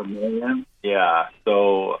at about 1 million. Yeah.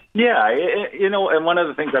 So and one of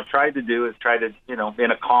the things I've tried to do is try to, in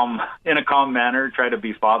a calm manner, try to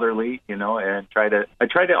be fatherly, and I try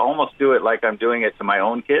to almost do it like I'm doing it to my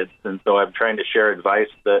own kids. And so I'm trying to share advice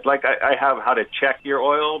that, like, I have how to check your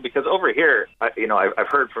oil, because over here, I've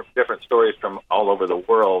heard from different stories from all over the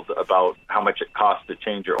world about how much it costs to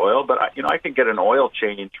change your oil. But I can get an oil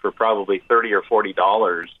change for probably $30 or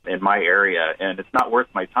 $40 in my area, and it's not worth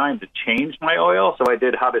my time to change my oil. So I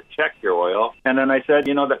did how to check your oil. And then I said,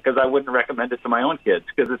 that because I wouldn't recommend it to my own kids,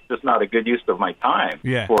 because it's just not a good use of my time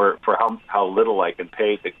for how little I can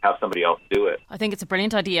pay to have somebody else do it. I think it's a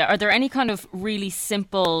brilliant idea. Are there any kind of really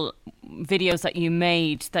simple videos that you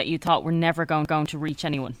made that you thought were never going to reach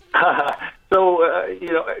anyone? So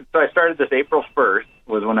I started this April 1st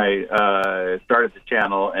was when I started the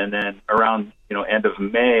channel, and then around, end of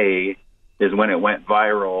May is when it went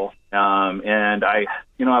viral. And I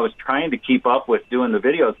was trying to keep up with doing the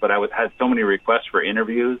videos, but I had so many requests for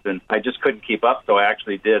interviews, and I just couldn't keep up. So I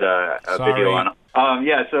actually did a video on.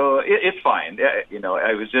 So it's fine.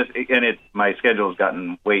 I was just, and my schedule has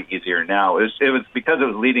gotten way easier now. It was because it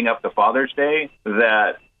was leading up to Father's Day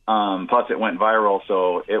that. Plus it went viral,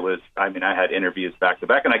 so it was, I had interviews back to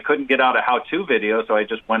back, and I couldn't get out a how-to video, so I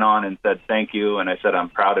just went on and said thank you, and I said I'm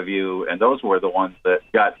proud of you, and those were the ones that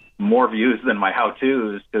got more views than my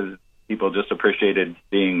how-tos, because people just appreciated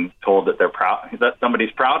being told that they're proud, that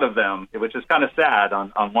somebody's proud of them, which is kind of sad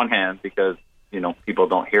on one hand, because people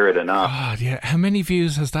don't hear it enough. God, yeah. How many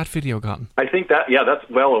views has that video gotten? I think that's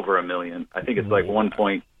well over 1 million. I think it's like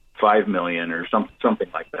 1.5 million or something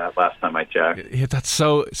like that last time I checked. Yeah, that's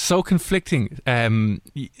so conflicting. On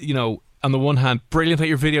the one hand, brilliant that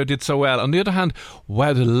your video did so well. On the other hand,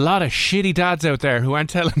 wow, there's a lot of shitty dads out there who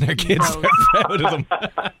aren't telling their kids they're proud of them.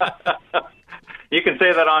 You can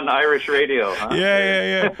say that on Irish radio, huh?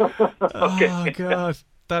 Yeah. Okay. Oh, God.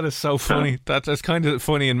 That is so funny. That's kind of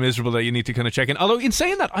funny and miserable that you need to kind of check in. Although, in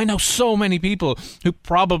saying that, I know so many people who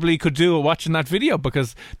probably could do watching that video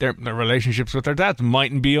because their relationships with their dads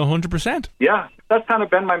mightn't be 100%. Yeah, that's kind of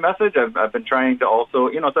been my message. I've been trying to also,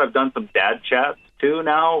 so I've done some dad chats too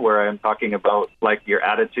now, where I'm talking about like your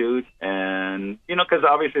attitude, and because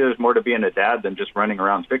obviously there's more to being a dad than just running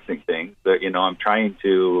around fixing things. But I'm trying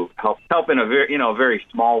to help in a very very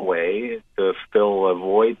small way to fill a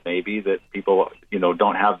void maybe that people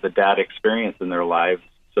don't have the dad experience in their lives.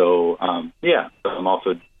 So so I'm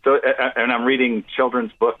also and I'm reading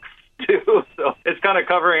children's books too. So it's kind of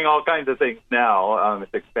covering all kinds of things now.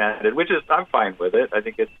 It's expanded, which is, I'm fine with it. I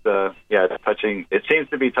think it's it's touching. It seems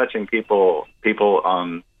to be touching people.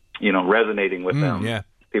 Resonating with them. Yeah.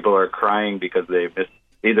 People are crying because they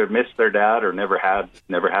either missed their dad or never had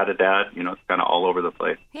a dad. It's kind of all over the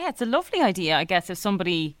place. Yeah, it's a lovely idea, I guess, if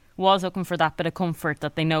somebody was looking for that bit of comfort,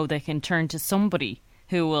 that they know they can turn to somebody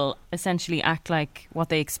who will essentially act like what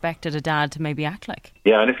they expected a dad to maybe act like.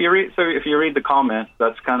 Yeah, and if you read the comments,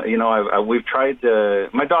 that's kind of, we've tried to,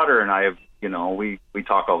 my daughter and I have, we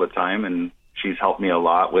talk all the time, and she's helped me a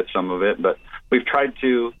lot with some of it, but we've tried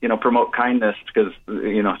to, promote kindness because,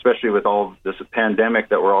 especially with all this pandemic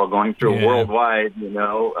that we're all going through worldwide,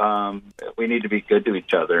 we need to be good to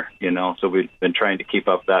each other, so we've been trying to keep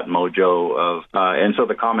up that mojo of, and so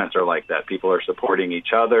the comments are like that. People are supporting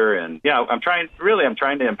each other. And I'm trying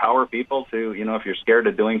to empower people to, if you're scared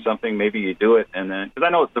of doing something, maybe you do it. And then, because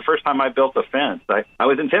I know the first time I built a fence, I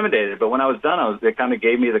was intimidated, but when I was done, it kind of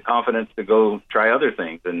gave me the confidence to go try other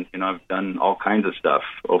things. And, I've done all kinds of stuff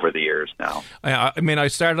over the years now. I mean, I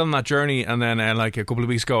started on that journey, and then like a couple of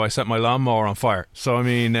weeks ago, I set my lawnmower on fire. So, I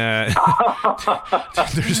mean, there's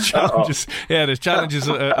challenges. Yeah, there's challenges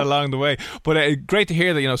along the way. But great to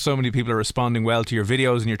hear that, so many people are responding well to your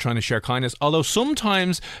videos and you're trying to share kindness. Although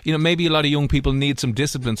sometimes, maybe a lot of young people need some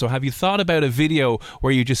discipline. So have you thought about a video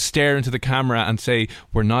where you just stare into the camera and say,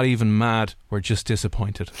 "We're not even mad, we're just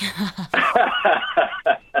disappointed"?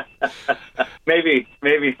 Maybe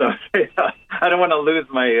so. I don't want to lose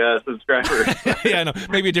my subscribers. Yeah, no,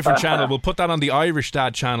 maybe a different channel. We'll put that on the Irish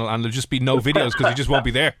Dad channel, and there'll just be no videos because you just won't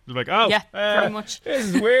be there. They're like, yeah, pretty much. This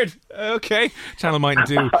is weird. Okay, channel mightn't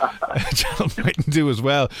do. Channel mightn't do as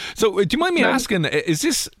well. So, do you mind me asking? Is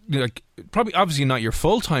this probably obviously not your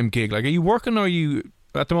full-time gig? Like, are you working, or are you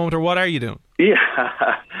at the moment, or what are you doing? Yeah,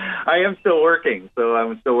 I am still working. So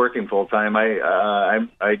I'm still working full time.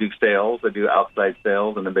 I do sales. I do outside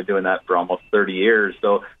sales, and I've been doing that for almost 30 years.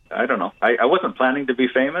 So I don't know. I wasn't planning to be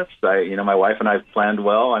famous. My wife and I planned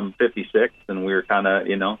well. I'm 56, and we were kind of,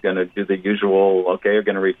 going to do the usual. Okay, we're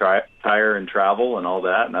going to retire and travel and all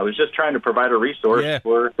that. And I was just trying to provide a resource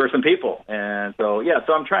for some people. And so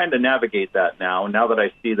so I'm trying to navigate that now. Now that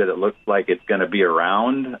I see that it looks like it's going to be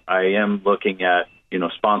around, I am looking at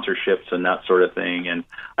sponsorships and that sort of thing. And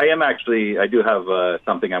I do have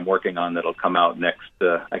something I'm working on that'll come out next.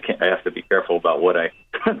 I have to be careful about what I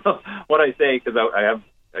say because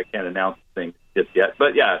I can't announce things just yet.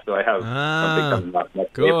 But so I have something coming out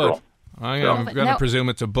next April. I'm going to presume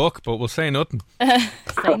it's a book, but we'll say nothing.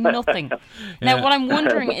 Say nothing. Now, what I'm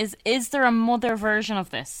wondering is there a mother version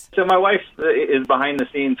of this? So my wife is behind the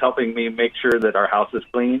scenes helping me make sure that our house is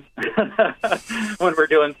clean when we're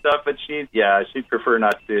doing stuff. But she'd prefer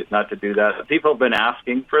not to do that. People have been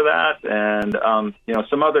asking for that, and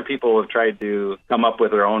some other people have tried to come up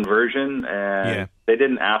with their own version, and they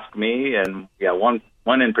didn't ask me. And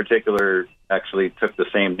one in particular actually took the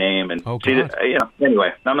same name, and she did,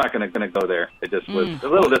 anyway, I'm not going to go there. It just was a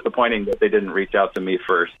little disappointing that they didn't reach out to me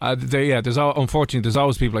first. Unfortunately, there's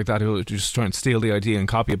always people like that who just try and steal the idea and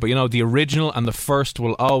copy it. But the original and the first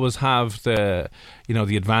will always have the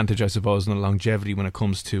advantage, I suppose, and the longevity when it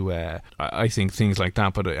comes to I think things like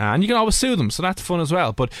that. But and you can always sue them, so that's fun as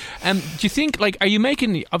well. But do you think, are you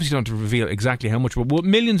making? Obviously, you don't have to reveal exactly how much, but with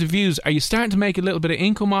millions of views, are you starting to make a little bit of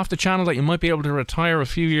income off the channel that you might be able to retire a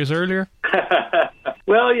few years earlier?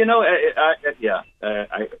 Well,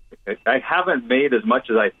 I haven't made as much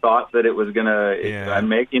as I thought that it was going to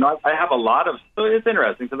make. I have a lot of, so it's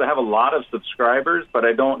interesting because I have a lot of subscribers, but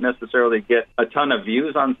I don't necessarily get a ton of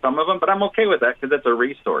views on some of them, but I'm okay with that because it's a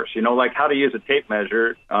resource, like how to use a tape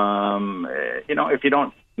measure. If you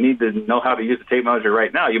don't need to know how to use a tape measure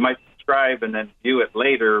right now, you might subscribe and then view it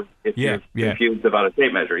later if you're confused about a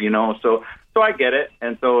tape measure, So I get it,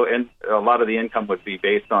 and a lot of the income would be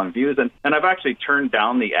based on views, and I've actually turned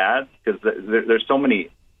down the ads because there's so many.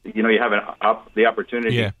 You have the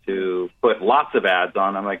opportunity to put lots of ads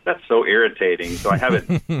on. I'm like, that's so irritating. So I have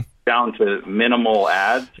it down to minimal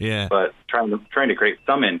ads, but trying to create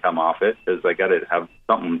some income off it because I got to have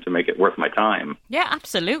something to make it worth my time. Yeah,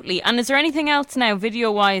 absolutely. And is there anything else now,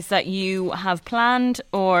 video-wise, that you have planned,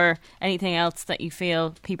 or anything else that you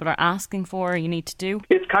feel people are asking for or you need to do?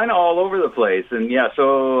 It's kind of all over the place, and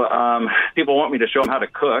so people want me to show them how to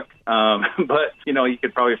cook, but you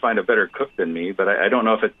could probably find a better cook than me. But I don't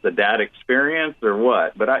know if it's the dad experience or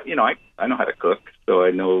what. But I know how to cook, so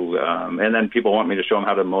I know. And then people want me to show them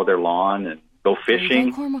how to mow their lawn and go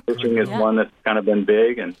fishing. Fishing is one that's kind of been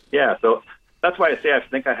big, and so that's why I say I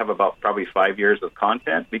think I have about probably 5 years of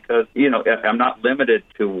content, because, I'm not limited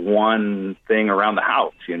to one thing around the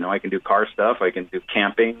house. I can do car stuff, I can do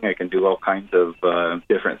camping, I can do all kinds of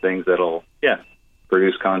different things that'll,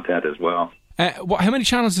 produce content as well. How many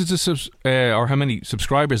channels is this, or how many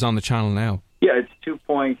subscribers on the channel now? Yeah, it's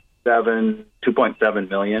 2.7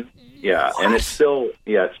 million. Yeah, what? And it still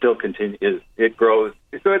continues. It grows.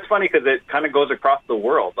 So it's funny because it kind of goes across the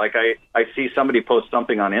world. Like I see somebody post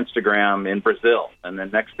something on Instagram in Brazil, and then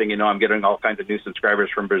next thing you know, I'm getting all kinds of new subscribers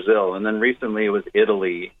from Brazil. And then recently it was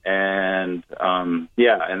Italy, and and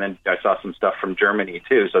then I saw some stuff from Germany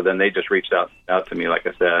too. So then they just reached out to me, like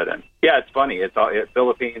I said. And yeah, it's funny. It's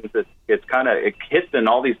Philippines. It's kind of, it hits in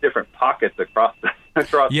all these different pockets across the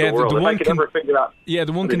world. If I could ever figure out. Yeah,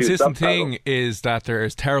 the one consistent thing is that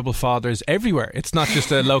there's terrible fathers everywhere. It's not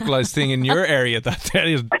just a localized thing in your area.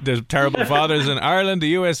 There's terrible fathers in Ireland, the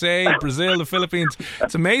USA, Brazil, the Philippines.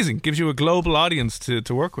 It's amazing. Gives you a global audience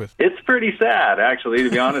to work with. It's pretty sad, actually, to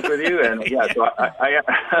be honest with you. And so I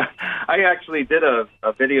actually did a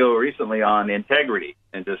video recently on integrity,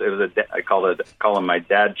 and I call them my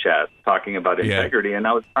dad chat, talking about integrity, and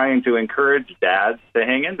I was trying to encourage dads to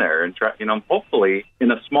hang in there and try, hopefully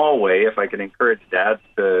in a small way, if I can encourage dads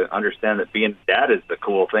to understand that being a dad is the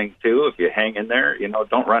cool thing too. If you hang in there,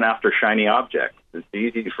 don't run after shiny objects. It's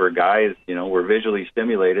easy for guys, we're visually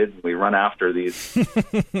stimulated. We run after these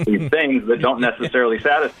things that don't necessarily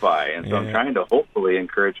satisfy. And so I'm trying to hopefully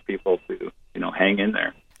encourage people to, hang in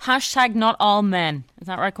there. Hashtag not all men. Is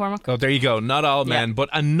that right, Cormac? Oh, there you go. Not all men, but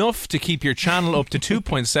enough to keep your channel up to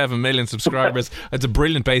 2.7 million subscribers. It's a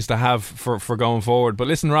brilliant base to have for going forward. But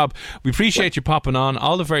listen, Rob, we appreciate you popping on.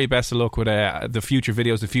 All the very best of luck with the future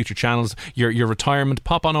videos, the future channels, your retirement.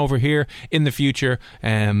 Pop on over here in the future.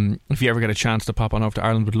 If you ever get a chance to pop on over to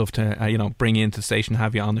Ireland, we'd love to bring you into the station,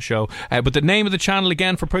 have you on the show. But the name of the channel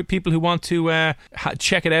again for people who want to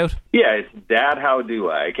check it out. Yeah, it's Dad, How Do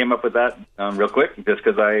I? I came up with that real quick just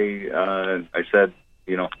because I said,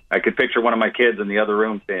 I could picture one of my kids in the other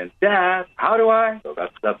room saying, Dad, how do I? So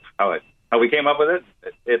that's how we came up with it.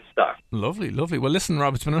 It stuck. Lovely. Well, listen,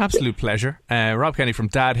 Rob, it's been an absolute pleasure. Rob Kenny from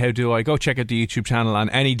Dad, How Do I? Go check out the YouTube channel, and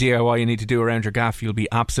any DIY you need to do around your gaff, you'll be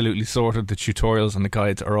absolutely sorted. The tutorials and the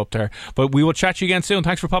guides are up there. But we will chat to you again soon.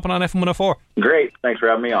 Thanks for popping on FM 104. Great. Thanks for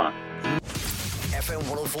having me on. FM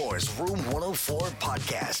 104's Room 104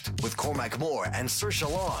 podcast with Cormac Moore and Saoirse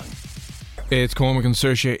Long. It's Cormac and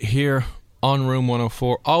Saoirse here on Room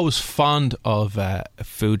 104. Always fond of a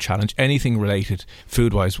food challenge. Anything related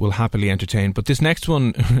food-wise will happily entertain. But this next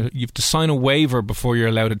one, you have to sign a waiver before you're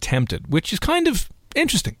allowed to attempt it, which is kind of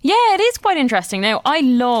interesting. Yeah, it is quite interesting. Now, I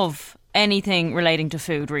love anything relating to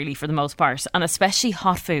food, really, for the most part, and especially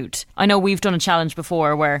hot food. I know we've done a challenge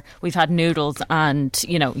before where we've had noodles and,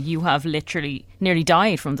 you have literally nearly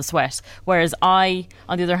died from the sweat, whereas I,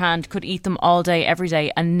 on the other hand, could eat them all day, every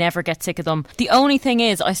day, and never get sick of them. The only thing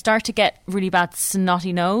is I start to get really bad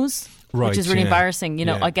snotty nose. Right, which is really embarrassing.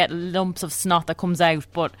 I get lumps of snot that comes out,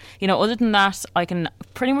 but other than that, I can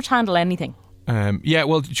pretty much handle anything.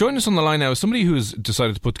 Well, join us on the line now is somebody who's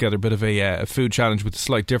decided to put together a bit of a food challenge with a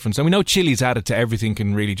slight difference. And we know chilies added to everything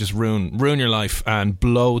can really just ruin your life and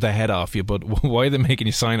blow the head off you. But why are they making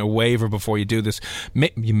you sign a waiver before you do this?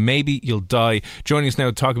 Maybe you'll die. Joining us now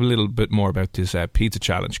to talk a little bit more about this pizza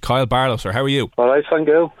challenge, Kyle Barlow, sir. How are you? All right, thank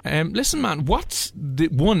you. Listen, man,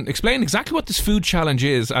 explain exactly what this food challenge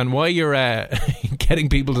is and why you're getting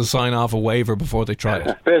people to sign off a waiver before they try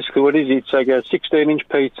it. Basically, what it is, it's like a 16-inch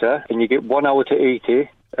pizza, and you get 1 hour to eat it.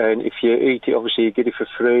 And if you eat it, obviously you get it for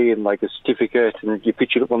free and like a certificate, and you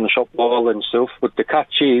picture it up on the shop wall and stuff. But the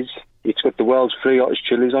catch is, it's got the world's 3 hottest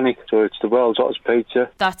chilies on it, so it's the world's hottest pizza.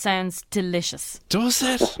 That sounds delicious. Does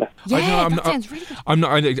it? That sounds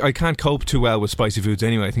really good. I can't cope too well with spicy foods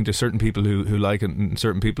anyway. I think there's certain people who like it and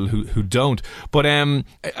certain people who don't. But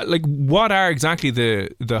what are exactly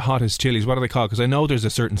the hottest chilies? What are they called? Because I know there's a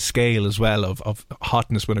certain scale as well of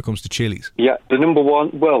hotness when it comes to chilies. Yeah, the number one,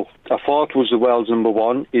 well, I thought was the world's number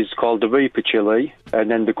one, is called the Reaper chili, and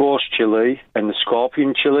then the Ghost chili and the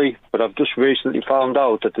Scorpion chili. But I've just recently found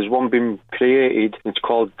out that there's one been created, it's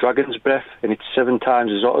called Dragon's Breath, and it's 7 times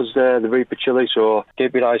as hot as the Reaper chili, so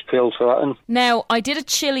keep your eyes peeled for that one. Now, I did a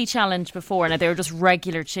chili challenge before, and they were just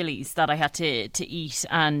regular chilies that I had to eat,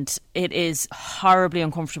 and it is horribly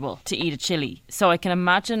uncomfortable to eat a chili. So I can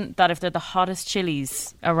imagine that if they're the hottest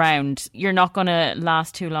chilies around, you're not going to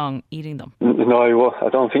last too long eating them. No, I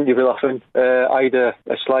don't think you'll be laughing. I had a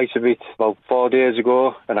slice of it about 4 days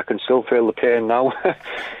ago, and I can still feel the pain now.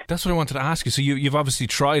 That's what I wanted to ask you. So you've obviously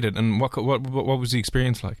tried it, and what was the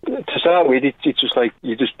experience like? To start with, it's just like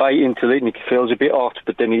you just bite into it and it feels a bit hot,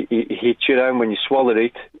 but then it hits you down when you swallow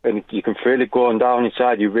it, and you can feel it going down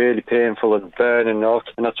inside you, really painful and burning hot,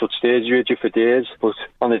 and that's what stays with you for days. But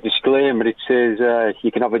on the disclaimer it says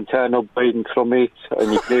you can have internal bleeding from it,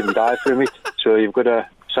 and you can even die from it. So you've got to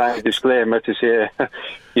sign a disclaimer to say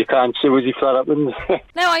you can't sue us if that happens.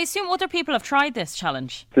 Now, I assume other people have tried this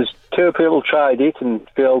challenge. There's 2 people tried it and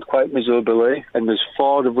failed quite miserably, and there's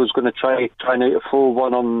 4 of us going to try and eat a full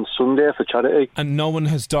one on Sunday for charity. And no one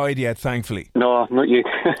has died yet, thankfully. No, not yet.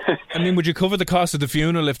 I mean, would you cover the cost of the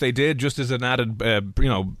funeral if they did, just as an added,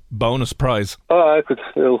 bonus prize? Oh, I could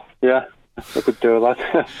still, yeah. I could do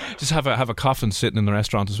that. Just have a coffin sitting in the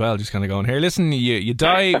restaurant as well, just kind of going, here, listen, you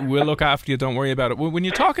die, we'll look after you, don't worry about it. When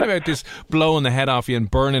you're talking about this blowing the head off you and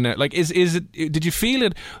burning it, like, is it, did you feel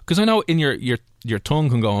it? Because I know in your tongue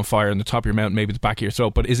can go on fire in the top of your mouth, maybe the back of your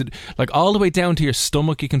throat, but is it like all the way down to your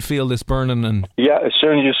stomach you can feel this burning? And yeah, as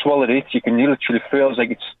soon as you swallow it, you can literally feel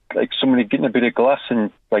like it's like somebody getting a bit of glass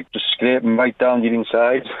and like just scraping right down your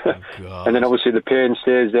inside. Oh, and then obviously the pain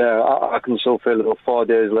stays there. I can still feel it about 4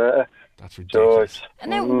 days later. That's ridiculous.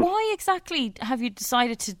 Now, why exactly have you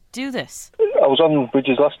decided to do this? I was on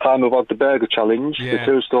Bridges last time about the burger challenge, the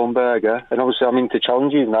 2-stone burger, and obviously I'm into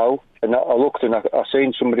challenges now. And I looked and I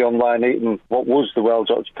seen somebody online eating what was the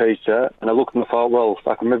world's hottest pizza, and I looked and I thought, well,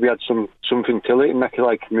 I can maybe add something to it and make it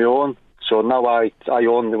like my own. So now I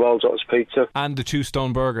own the world's hottest pizza. And the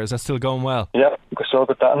 2-stone burger, is that still going well? Yeah, I still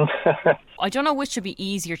got that. I don't know which would be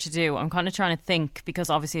easier to do. I'm kind of trying to think, because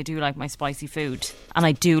obviously I do like my spicy food, and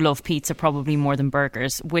I do love pizza probably more than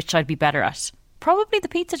burgers. Which I'd be better at? Probably the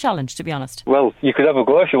pizza challenge, to be honest. Well, you could have a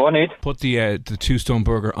go if you wanted. Put the 2-stone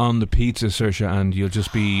burger on the pizza, Saoirse, and you'll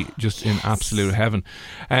just be in absolute heaven.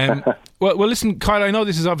 Well, listen, Kyle, I know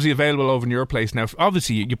this is obviously available over in your place now.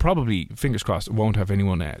 Obviously, you probably, fingers crossed, won't have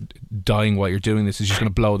anyone dying while you're doing this. It's just going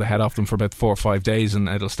to blow the head off them for about 4 or 5 days, and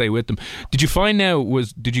it'll stay with them. Did you find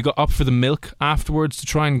did you go up for the milk afterwards to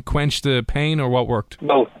try and quench the pain, or what worked?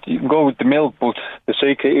 Well, you can go with the milk, but the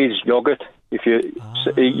secret is yoghurt. If you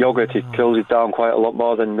eat yoghurt, it kills it down quite a lot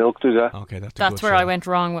more than milk does it. Okay, that's where I went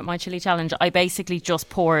wrong with my chili challenge. I basically just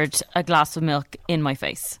poured a glass of milk in my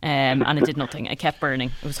face, and it did nothing. It kept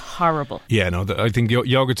burning. It was horrible. Yeah, no, I think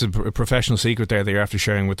yogurt's a professional secret there that you're after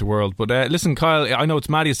sharing with the world. But listen, Kyle, I know it's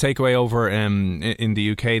Maddie's Takeaway over in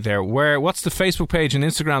the UK there. What's the Facebook page and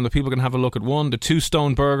Instagram that people can have a look at? One, the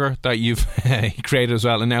 2-stone burger that you've created as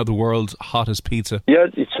well, and now the world's hottest pizza. Yeah,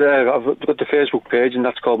 it's I've got the Facebook page, and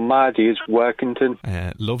that's called Maddie's Workington.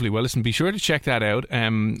 Lovely. Well, listen, be sure to check that out.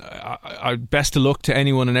 Best of luck to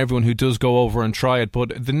anyone and everyone who does go over and try it.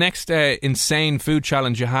 But the next insane food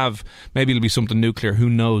challenge you have, maybe it'll be something nuclear. Who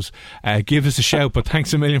knows? Give us a shout. But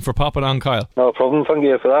thanks a million for popping on, Kyle. No problem. Thank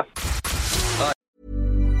you for that.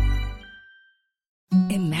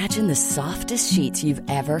 Imagine the softest sheets you've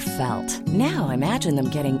ever felt. Now imagine them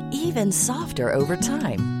getting even softer over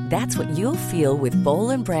time. That's what you'll feel with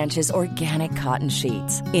Boll & Branch's organic cotton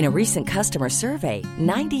sheets. In a recent customer survey,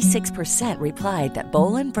 96% replied that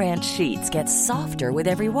Boll & Branch sheets get softer with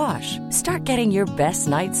every wash. Start getting your best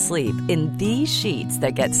night's sleep in these sheets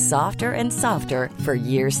that get softer and softer for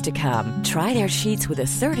years to come. Try their sheets with a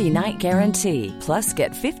 30-night guarantee. Plus,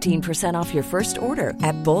 get 15% off your first order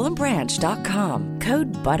at bollandbranch.com.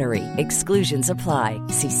 Code BUTTERY. Exclusions apply.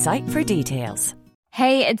 See site for details.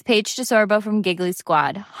 Hey, it's Paige DeSorbo from Giggly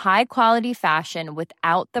Squad. High quality fashion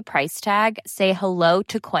without the price tag. Say hello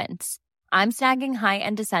to Quince. I'm snagging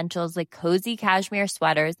high-end essentials like cozy cashmere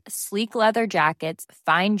sweaters, sleek leather jackets,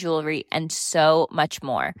 fine jewelry, and so much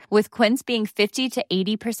more. With Quince being 50 to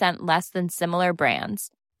 80% less than similar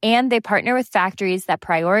brands. And they partner with factories that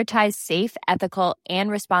prioritize safe, ethical, and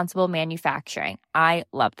responsible manufacturing. I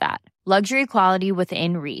love that. Luxury quality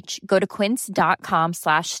within reach. Go to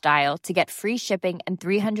quince.com/style to get free shipping and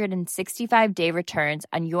 365-day returns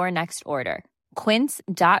on your next order.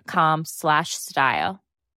 Quince.com/style.